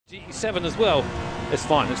GT7 as well. It's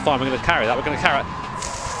fine, it's fine. We're going to carry that. We're going to carry it.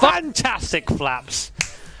 Fantastic flaps.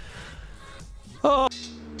 Oh.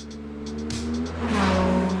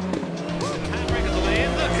 Handbrake on the way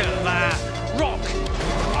in. Look at that. Rock.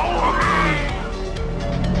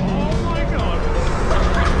 Oh my god.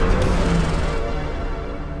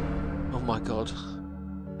 Oh my god.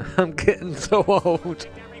 I'm getting so old.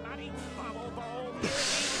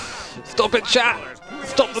 Stop it, chat.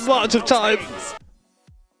 Stop the march of time.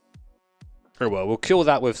 Oh well, we'll kill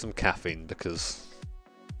that with some caffeine because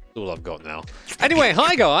that's all I've got now. Anyway,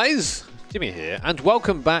 hi guys! Jimmy here, and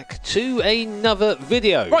welcome back to another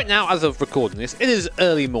video. Right now, as of recording this, it is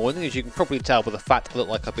early morning, as you can probably tell by the fact I look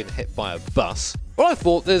like I've been hit by a bus. But I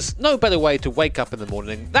thought there's no better way to wake up in the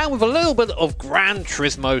morning than with a little bit of Gran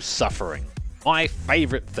Turismo suffering. My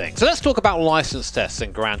favourite thing. So let's talk about license tests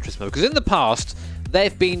in Gran Turismo, because in the past,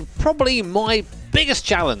 they've been probably my biggest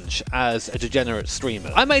challenge as a degenerate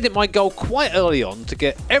streamer. I made it my goal quite early on to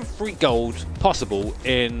get every gold possible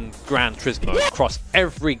in Gran Turismo across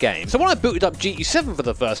every game. So when I booted up GT7 for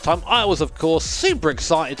the first time, I was of course super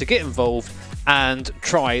excited to get involved and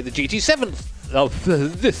try the GT7.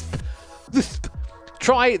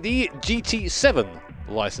 Try the GT7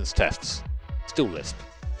 license tests. Still lisp.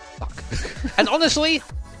 Fuck. And honestly,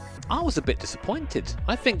 I was a bit disappointed.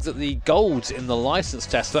 I think that the golds in the license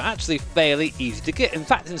tests are actually fairly easy to get. In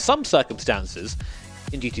fact, in some circumstances,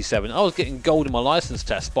 in GT7, I was getting gold in my license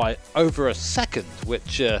test by over a second,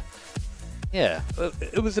 which, yeah,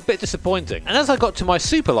 it was a bit disappointing. And as I got to my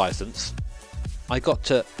super license, I got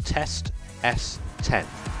to test S10.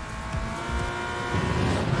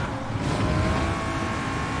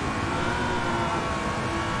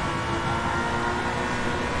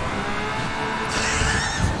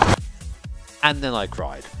 And then I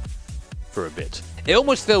cried for a bit. It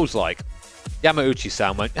almost feels like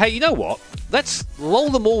Yamauchi-san went, hey, you know what? Let's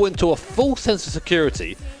lull them all into a full sense of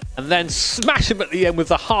security and then smash them at the end with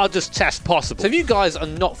the hardest test possible. So if you guys are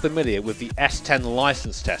not familiar with the S10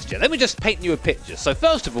 license test yet, let me just paint you a picture. So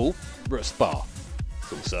first of all, we're at Spa.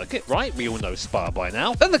 Full circuit, right? We all know Spa by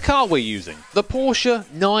now. Then the car we're using, the Porsche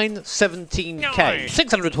 917K.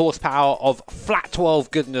 600 horsepower of flat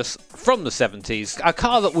 12 goodness from the 70s. A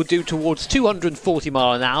car that will do towards 240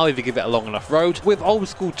 miles an hour if you give it a long enough road, with old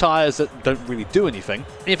school tyres that don't really do anything.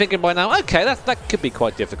 And you're thinking by now, okay, that could be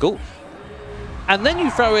quite difficult. And then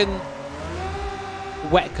you throw in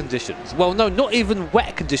wet conditions. Well, no, not even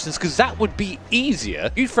wet conditions, because that would be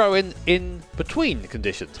easier. You throw in between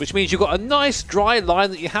conditions, which means you've got a nice dry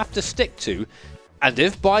line that you have to stick to. And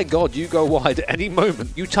if, by God, you go wide at any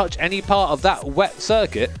moment, you touch any part of that wet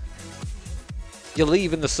circuit, you're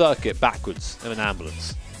leaving the circuit backwards in an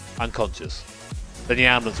ambulance, unconscious. Then the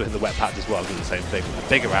ambulance will hit the wet patch as well, do the same thing. A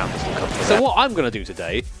bigger ambulance will come to So what I'm going to do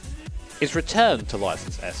today is return to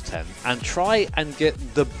license S10 and try and get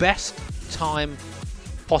the best time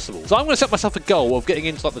possible. So I'm going to set myself a goal of getting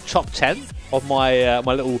into like the top 10 of my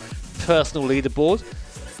my little personal leaderboard,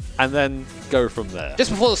 and then go from there. Just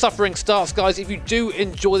before the suffering starts, guys, if you do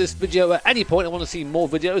enjoy this video at any point and want to see more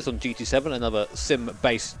videos on GT7 and other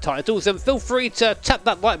sim-based titles, then feel free to tap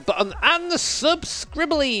that like button and the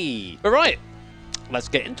subscribbly. All right, let's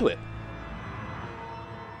get into it.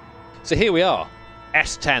 So here we are.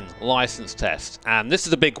 S10 license test, and this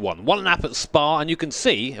is a big one. One lap at Spa, and you can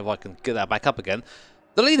see, if I can get that back up again,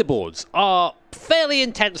 the leaderboards are fairly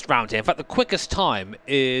intense round here. In fact, the quickest time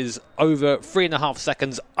is over 3.5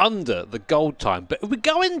 seconds under the gold time. But if we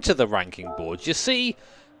go into the ranking boards, you see,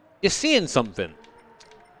 you're seeing something.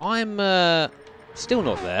 I'm still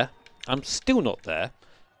not there. I'm still not there.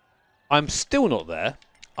 I'm still not there.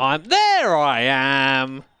 There I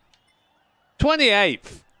am.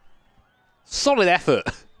 28th. Solid effort.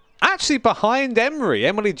 Actually behind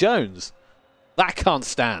Emily Jones. That can't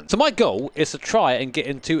stand. So my goal is to try and get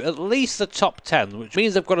into at least the top 10, which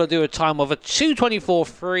means I've got to do a time of a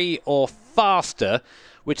 2:24.3 or faster,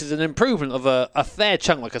 which is an improvement of a fair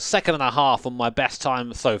chunk, like 1.5 seconds on my best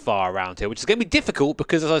time so far around here, which is going to be difficult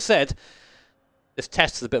because, as I said, this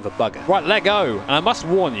test is a bit of a bugger. Right, let go. And I must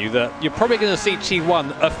warn you that you're probably going to see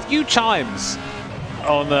T1 a few times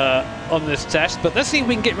on this test, but let's see if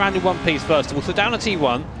we can get around in one piece first of all. So down to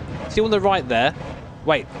T1, see on the right there.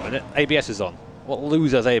 Wait a minute, ABS is on. What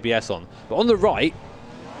loser's ABS on? But on the right,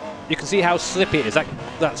 you can see how slippy it is.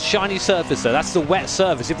 That shiny surface there, that's the wet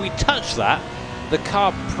surface. If we touch that, the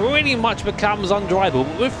car pretty much becomes undrivable.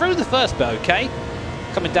 But we're through the first bit, okay?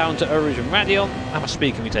 Coming down to Origin Radion. How much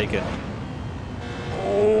speed can we take in?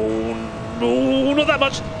 Oh, no, not that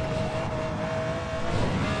much.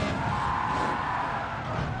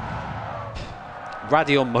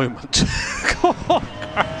 Radion moment. Come on,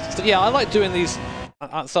 Christ. Yeah, I like doing these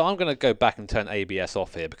So I'm going to go back and turn ABS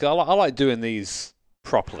off here because I like doing these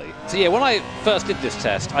properly. So yeah, when I first did this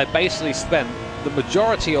test, I basically spent the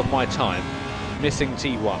majority of my time missing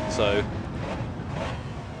T1. So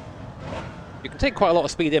you can take quite a lot of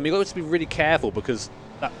speed in, but you've got to be really careful because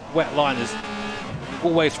that wet line is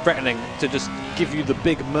always threatening to just give you the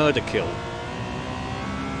big murder kill.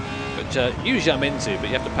 Which usually I'm into, but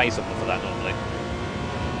you have to pay something for that normally.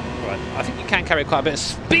 Right, I think you can carry quite a bit of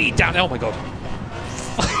speed down there. Oh my god.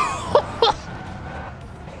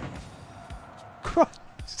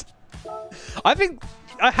 Christ. I think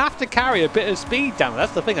I have to carry a bit of speed down there.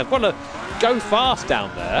 That's the thing. I've got to go fast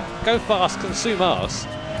down there. Go fast, consume arse.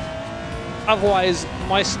 Otherwise,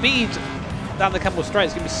 my speed down the Campbell Straight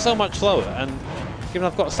is going to be so much slower. And given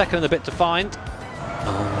I've got a second and a bit to find.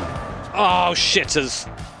 Oh, shitters.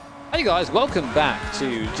 Hey guys, welcome back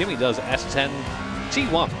to Jimmy Does S10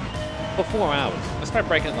 T1 for 4 hours. Let's try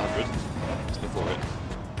breaking at the 100. Just before it.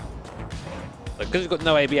 Because we've got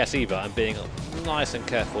no ABS either, I'm being nice and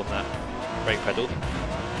careful on that brake pedal.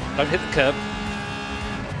 Don't hit the curb.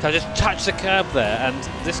 So I just touch the curb there, and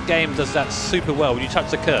this game does that super well. When you touch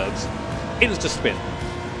the curbs, insta spin.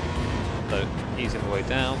 So easing the way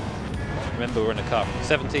down. Remember, we're in a car from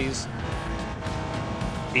the 70s.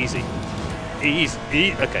 Easy.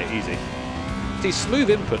 Easy. Okay, easy. See, smooth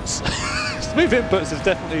inputs. Smooth inputs is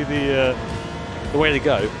definitely the way to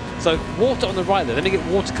go. So water on the right there, then we get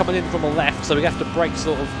water coming in from the left, so we have to brake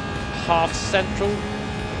sort of half central.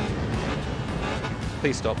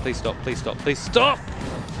 Please stop, please stop, please stop, please stop!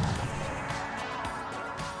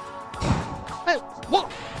 Hey,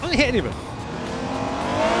 what? I didn't hit anything.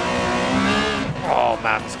 Oh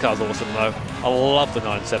man, this car's awesome though. I love the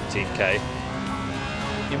 917K.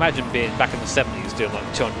 Can you imagine being back in the 70s doing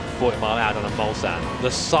like 240 mile an hour on a Mulsanne?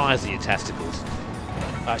 The size of your testicles.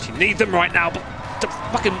 I actually need them right now, but to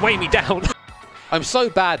fucking weigh me down. I'm so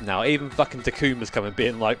bad now, even fucking Takuma's coming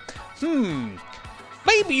being like,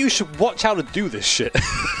 maybe you should watch how to do this shit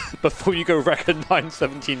before you go wreck a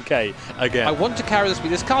 917K again. I want to carry the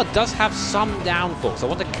speed. This car does have some downforce. So I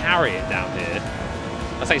want to carry it down here.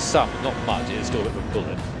 I say some, not much. It is still a bit of a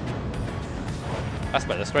bullet. That's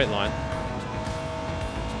better, straight line.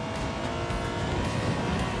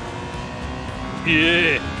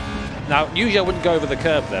 Yeah. Now, usually I wouldn't go over the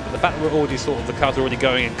curb there, but the fact that we're already sort of, the car's already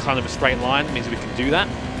going in kind of a straight line means we can do that.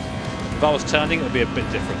 If I was turning, it would be a bit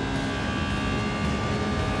different.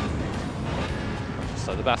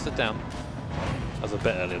 Slow the bastard down. I was a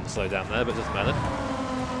bit earlier to slow down there, but it doesn't matter.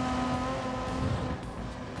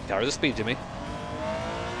 Carry the speed, Jimmy.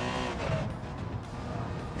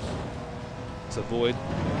 Let's avoid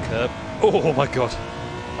curb. Oh my god.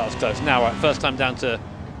 That was close. Now, right, first time down to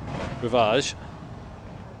Rivage.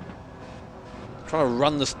 Trying to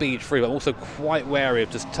run the speed through, but I'm also quite wary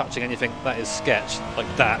of just touching anything that is sketch,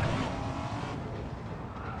 like that.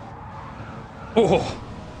 Oh!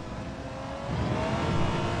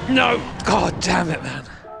 No! God damn it, man.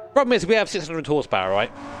 Problem is, we have 600 horsepower,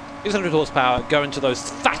 right? 600 horsepower going to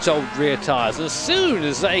those fat old rear tyres, and as soon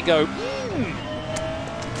as they go,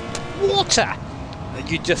 water!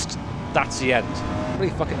 You just, that's the end.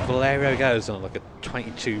 Really fucking Valerio goes on like a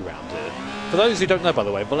 22 round here. For those who don't know, by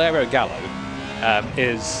the way, Valerio Gallo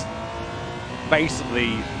is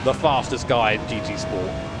basically the fastest guy in GT Sport.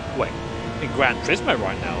 Wait, in Gran Turismo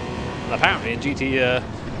right now, and apparently in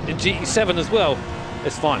GT7 as well.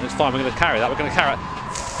 It's fine. It's fine. We're going to carry that. We're going to carry it.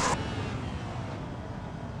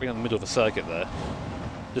 Bring on the middle of the circuit there.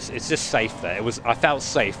 It's just safe there. I felt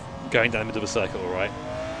safe going down the middle of the circuit. All right.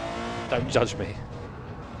 Don't judge me.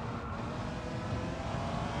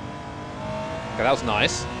 Okay, that was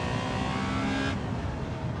nice.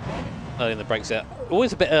 Early in the brakes there.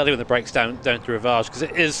 Always a bit early when the brakes down to Rivage because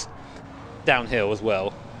it is downhill as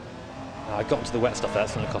well. I got into the wet stuff there,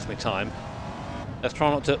 that's going to cost me time. Let's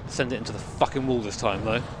try not to send it into the fucking wall this time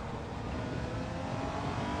though.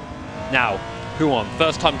 Now, who on?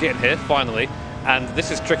 First time getting here, finally. And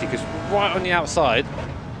this is tricky because right on the outside,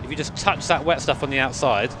 if you just touch that wet stuff on the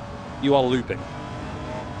outside, you are looping.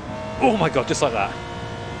 Oh my god, just like that.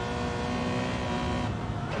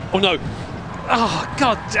 Oh no! Oh,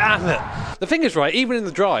 god damn it! The thing is, right, even in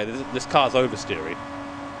the dry, this car's oversteering.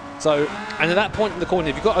 So, and at that point in the corner,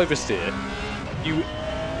 if you've got oversteer, you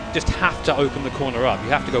just have to open the corner up. You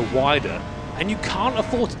have to go wider. And you can't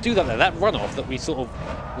afford to do that there. That runoff that we sort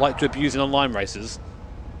of like to abuse in online races.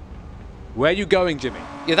 Where are you going, Jimmy?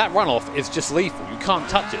 Yeah, that runoff is just lethal. You can't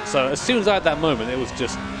touch it. So as soon as I had that moment, it was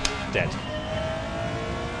just dead.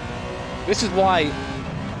 This is why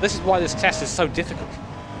this test is so difficult.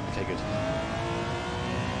 Okay, good.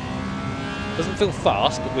 Doesn't feel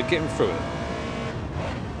fast, but we're getting through it.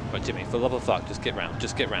 Right, Jimmy, for the love of fuck, just get round.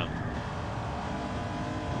 Just get round.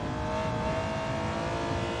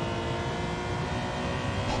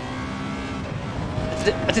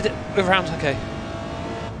 I did it. We're round, okay.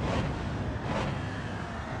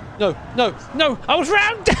 No, no, no! I was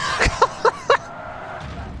round!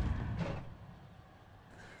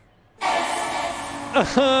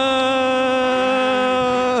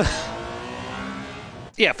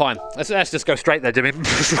 Yeah, fine. Let's just go straight there, Jimmy.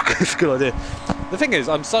 That's a good idea. The thing is,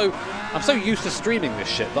 I'm so used to streaming this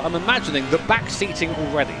shit that I'm imagining the back seating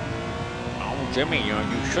already. Oh, Jimmy, you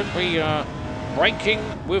should be braking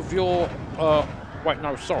with your wait,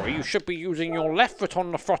 no, sorry. You should be using your left foot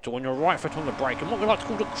on the throttle and your right foot on the brake, and what we like to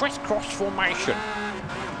call the crisscross formation.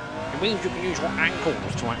 It means you can use your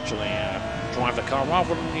ankles to actually drive the car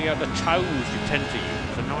rather than the toes you tend to use.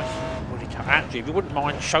 It's a nice, really actually, if you wouldn't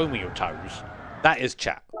mind, show me your toes. That is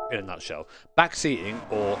chat in a nutshell. Back seating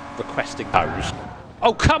or requesting toes.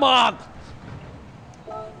 Oh, come on!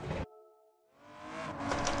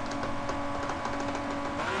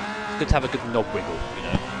 It's good to have a good knob wiggle, you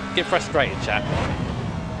know. Get frustrated, chat.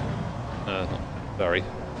 Not very.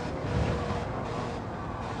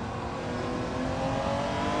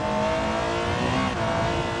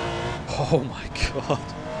 Oh my god.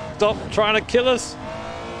 Stop trying to kill us!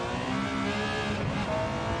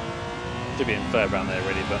 Should be in third round there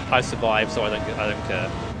really, but I survived, so I don't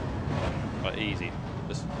care. Right, easy.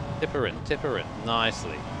 Just tip her in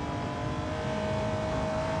nicely.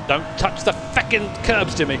 Don't touch the feckin'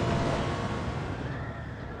 curbs, Jimmy!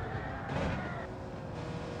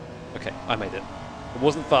 Okay, I made it. It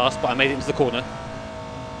wasn't fast, but I made it into the corner.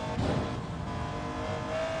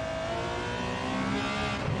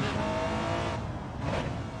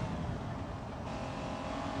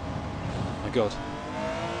 Oh my god.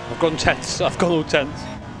 I've gone tense. I've gone all tense.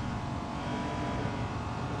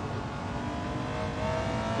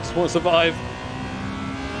 Just want to survive.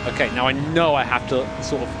 Okay, now I know I have to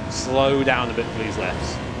sort of slow down a bit for these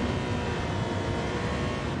lefts.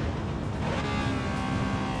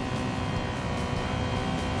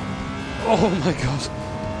 Oh my god.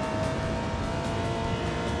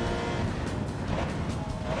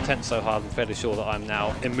 Tense so hard, I'm fairly sure that I'm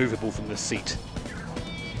now immovable from this seat.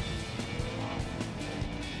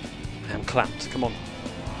 I am clamped, come on.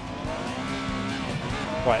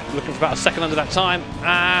 Right, looking for about a second under that time.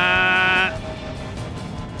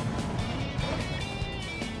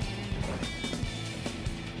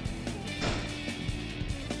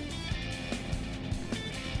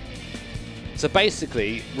 So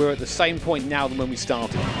basically, we're at the same point now than when we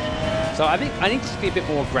started. So I think I need to be a bit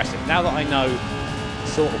more aggressive. Now that I know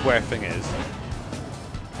sort of where everything is,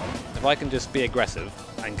 if I can just be aggressive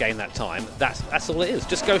and gain that time, that's all it is.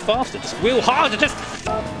 Just go faster, just wheel harder, just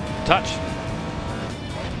touch.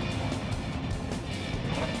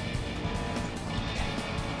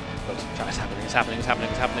 Good. It's happening, it's happening, it's happening,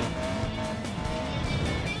 it's happening.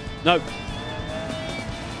 No.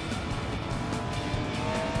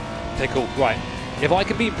 Okay, cool. Right. If I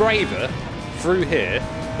can be braver through here,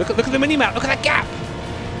 look at the mini map. Look at that gap.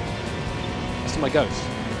 That's my ghost.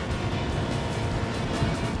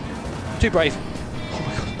 Too brave. Oh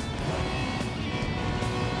my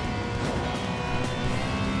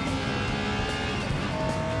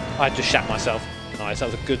god. I just shat myself. Nice. That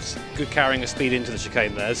was a good carrying of speed into the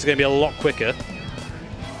chicane there. This is going to be a lot quicker.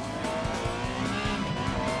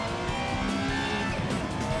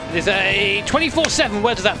 It is a 24/7.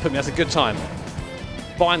 Where does that put me? That's a good time.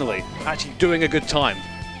 Finally, actually doing a good time.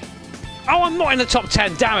 Oh, I'm not in the top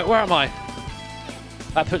 10. Damn it, where am I?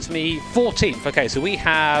 That puts me 14th. Okay, so we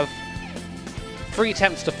have 3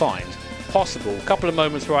 attempts to find. Possible. A couple of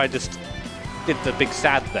moments where I just did the big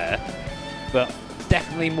sad there, but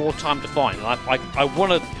definitely more time to find. And I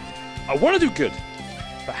want to do good,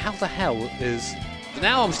 but how the hell is?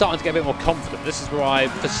 Now I'm starting to get a bit more confident. This is where I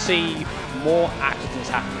foresee more accidents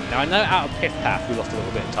happening. Now I know out of pit path we lost a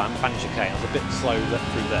little bit of time. Fan chicane, I was a bit slow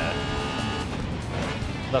through there.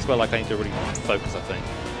 That's where I need to really focus, I think.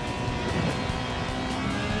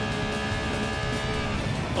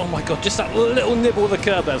 Oh my god, just that little nibble of the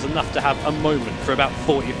curb there is enough to have a moment for about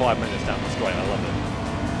 45 minutes down the straight. I love it.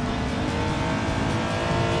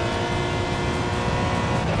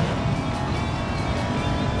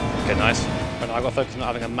 Okay, nice. Right, I've got to focus on not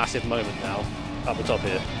having a massive moment now up the top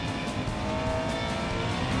here.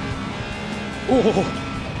 Ooh!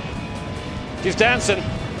 She's dancing!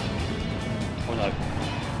 Oh no.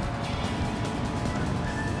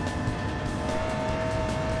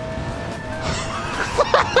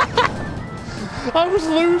 I was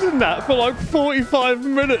losing that for like 45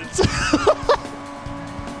 minutes!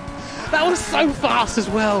 That was so fast as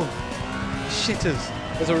well! Shitters.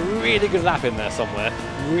 There's a really good lap in there somewhere.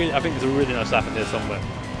 Really, I think there's a really nice lap in here somewhere.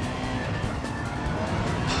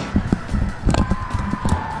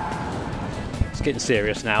 It's getting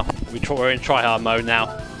serious now. We're in try-hard mode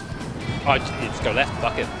now. Oh, let's go left,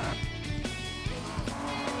 fuck it.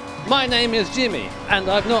 My name is Jimmy, and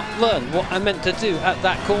I've not learned what I meant to do at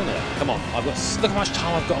that corner. Come on, look how much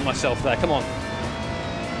time I've got on myself there, come on.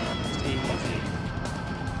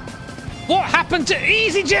 What happened to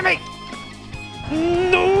easy, Jimmy?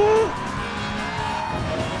 No!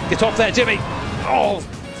 Get off there, Jimmy! Oh!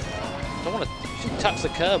 I don't want to. You shouldn't touch the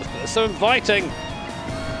curbs, but they're so inviting.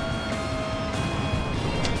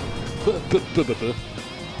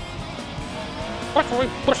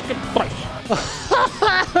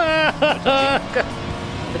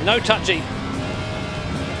 No touchy.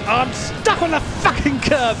 I'm stuck on the fucking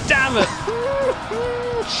curb, damn it!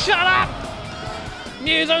 Shut up!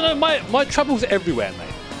 News, I know my trouble's everywhere,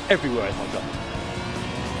 mate. Everywhere is my trouble.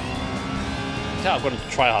 Now I've got to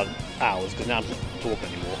try hard hours because now I'm not talking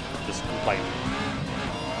anymore. Just complaining.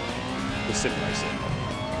 Just simulate it.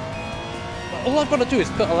 All I've got to do is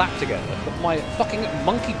put a lap together, but my fucking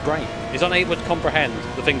monkey brain is unable to comprehend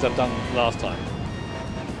the things I've done last time.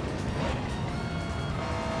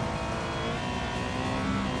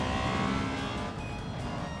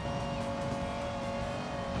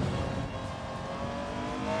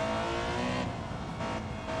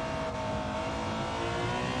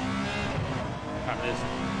 There's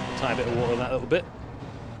a tiny bit of water in that little bit.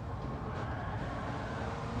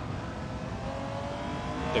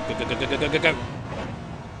 Go, go, go, go, go, go, go, go.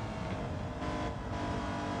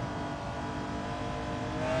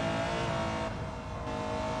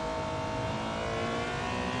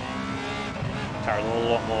 Carrying a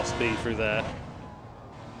lot more speed through there.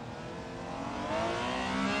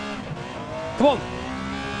 Come on!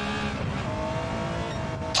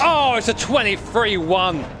 Oh, it's a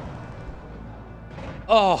 23-1.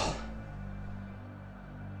 Oh.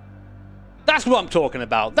 That's what I'm talking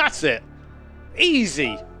about. That's it.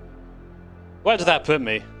 Easy. Where does that put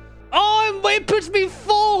me? Oh, it puts me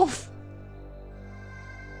fourth.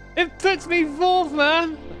 It puts me fourth,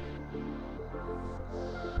 man.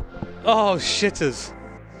 Oh, shitters.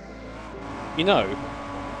 You know,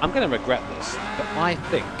 I'm going to regret this, but I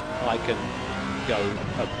think I can go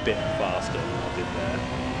a bit faster than I did there.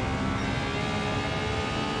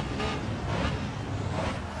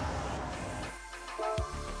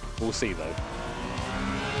 We'll see, though.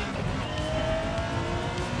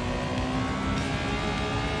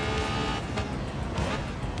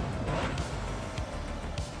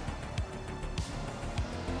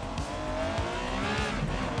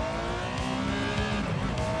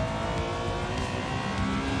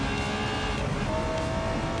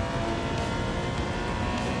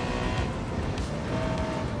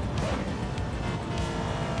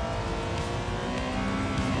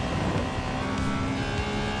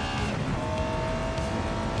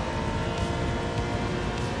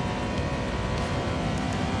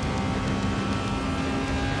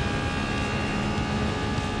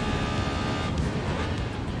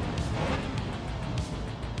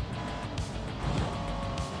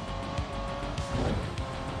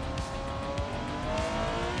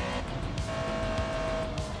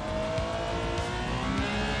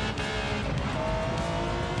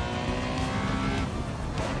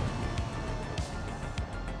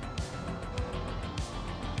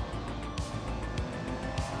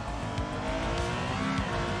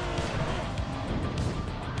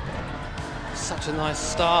 Such a nice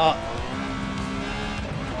start.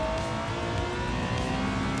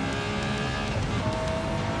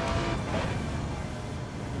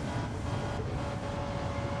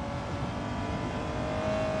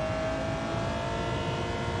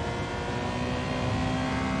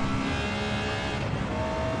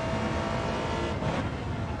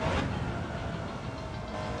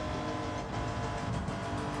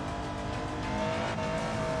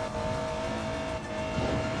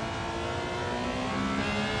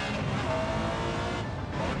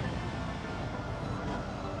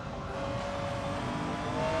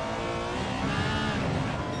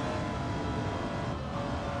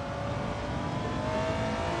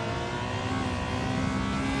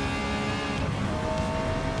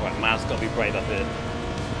 Right, man's got to be brave up here.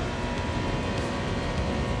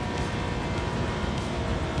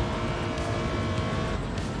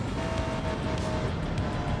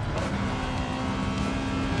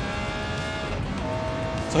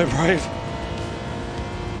 So brave.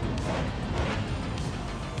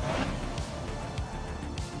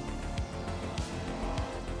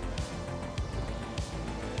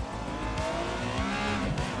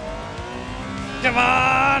 Come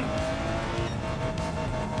on!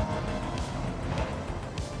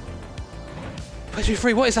 Push me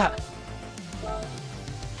free. What is that?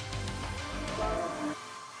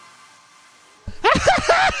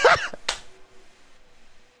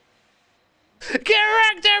 Get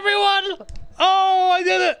wrecked, everyone! Oh, I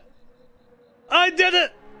did it! I did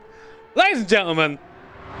it! Ladies and gentlemen,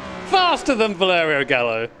 faster than Valerio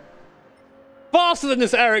Gallo. Faster than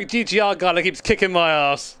this Eric GTR guy that keeps kicking my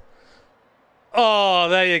ass. Oh,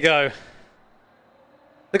 there you go.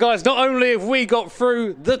 The guys, not only have we got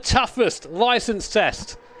through the toughest license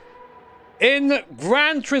test in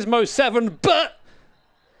Gran Turismo 7, but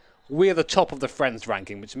we are the top of the friends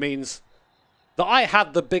ranking, which means that I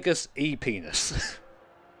had the biggest E-penis.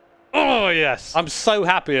 Oh, yes. I'm so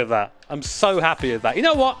happy with that. I'm so happy with that. You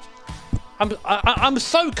know what? I'm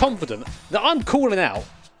so confident that I'm calling out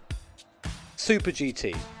Super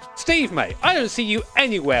GT. Steve, mate, I don't see you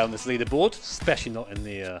anywhere on this leaderboard, especially not in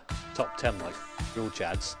the top 10 like real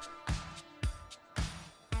Chads.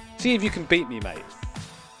 See if you can beat me, mate.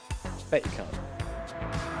 Bet you can't.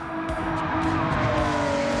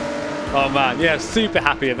 Oh man, yeah, super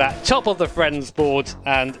happy with that. Top of the friends board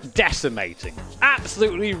and decimating,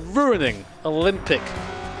 absolutely ruining Olympic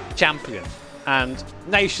champion and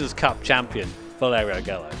Nations Cup champion Valerio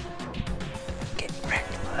Gallo. Get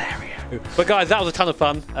wrecked, Valerio. But guys, that was a ton of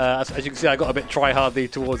fun. As you can see, I got a bit try-hardy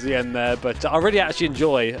towards the end there, but I really actually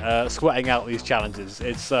enjoy sweating out these challenges.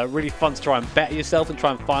 It's really fun to try and better yourself and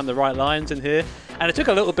try and find the right lines in here. And it took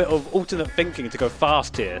a little bit of alternate thinking to go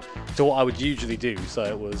fast here to what I would usually do. So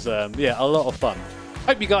it was, yeah, a lot of fun.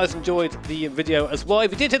 Hope you guys enjoyed the video as well.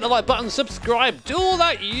 If you did, hit the like button, subscribe, do all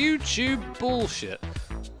that YouTube bullshit.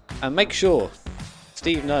 And make sure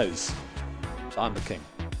Steve knows that I'm the king.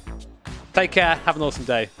 Take care, have an awesome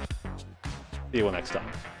day. See you all next time.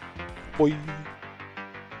 Bye.